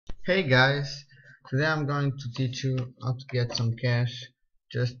Hey guys, today I'm going to teach you how to get some cash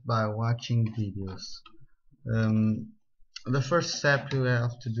just by watching videos. Um, the first step you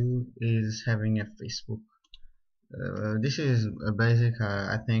have to do is having a Facebook. This is a basic,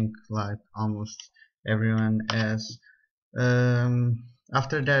 I think, like almost everyone has.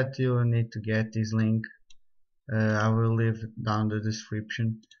 After that, you need to get this link. I will leave down the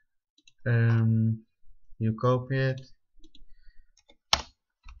description. You copy it,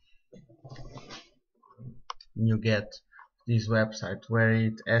 you get this website where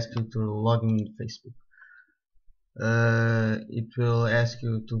it asks you to log in Facebook. It will ask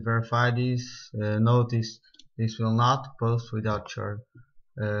you to verify this. Notice this will not post without your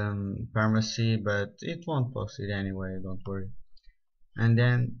permission, but it won't post it anyway, don't worry. And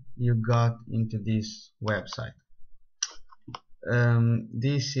then you got into this website.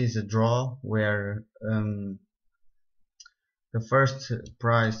 This is a draw where the first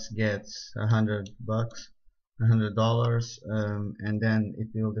prize gets $100, $100, and then it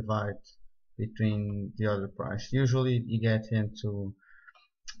will divide between the other price. Usually you get into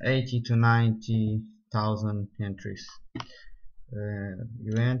 80 to 90,000 entries.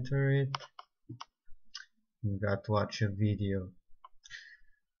 You enter it, you got to watch a video.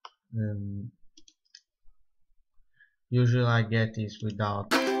 Usually I get this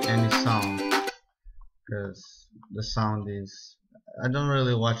without any sound because the sound is, I don't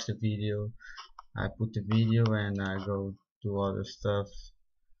really watch the video. I put the video and I go do other stuff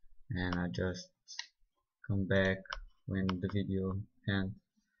and I just come back when the video ends.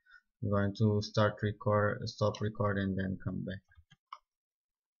 I'm going to stop recording and then come back.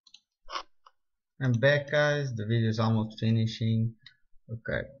 I'm back guys, the video is almost finishing.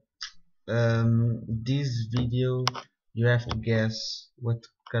 Okay, this video you have to guess what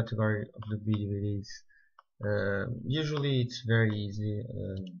category of the video it is. Usually it's very easy,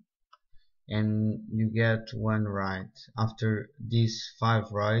 and you get one right. After these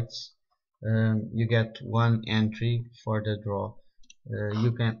 5 rights, you get one entry for the draw.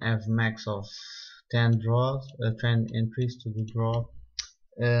 You can have max of 10 entries to the draw.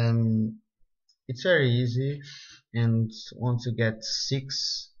 It's very easy, and once you get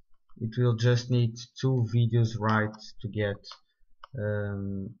 6, it will just need 2 videos right to get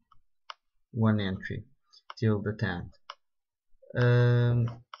one entry till the 10th.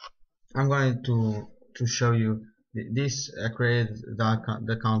 I'm going to show you this. I created the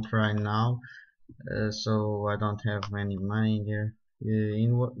account right now, so I don't have any money here.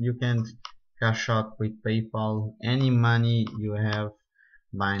 You can cash out with PayPal any money you have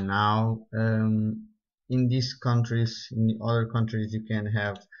by now. In these countries, in other countries, you can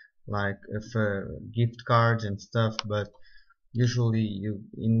have like gift cards and stuff, but usually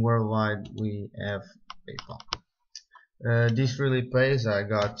in worldwide we have PayPal. This really pays. I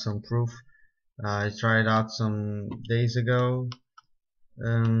got some proof. I tried out some days ago.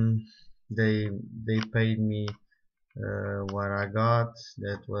 They paid me what I got.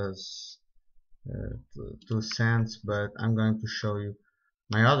 That was 2 cents. But I'm going to show you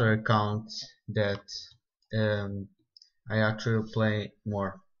my other account that I actually play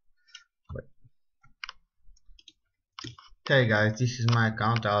more. Okay guys, this is my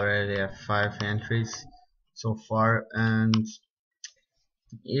account. I already have 5 entries so far, and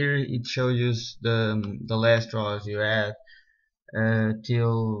here it shows you the last draws you had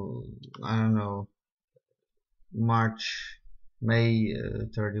till I don't know, May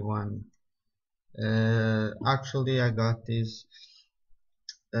 31. Actually I got this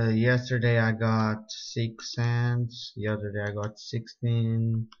yesterday. I got 6 cents. The other day I got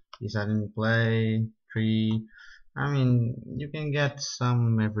 16. This I didn't play. 3. I mean, you can get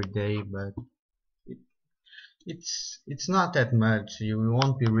some every day, but it's not that much. You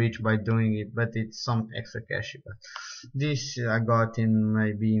won't be rich by doing it, but it's some extra cash. But this I got in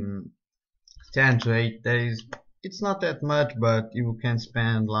maybe 10 to 8 days. It's not that much, but you can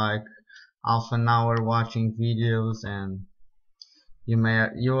spend like half an hour watching videos, and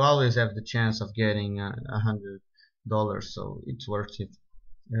you always have the chance of getting $100, so it's worth it.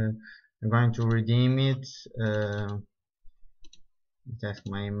 I'm going to redeem it. That's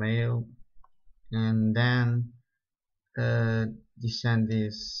my email, and then send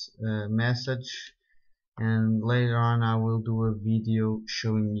this message, and later on I will do a video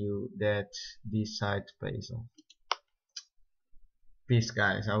showing you that this site pays off. Peace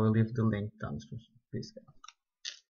guys, I will leave the link down the description. Peace guys.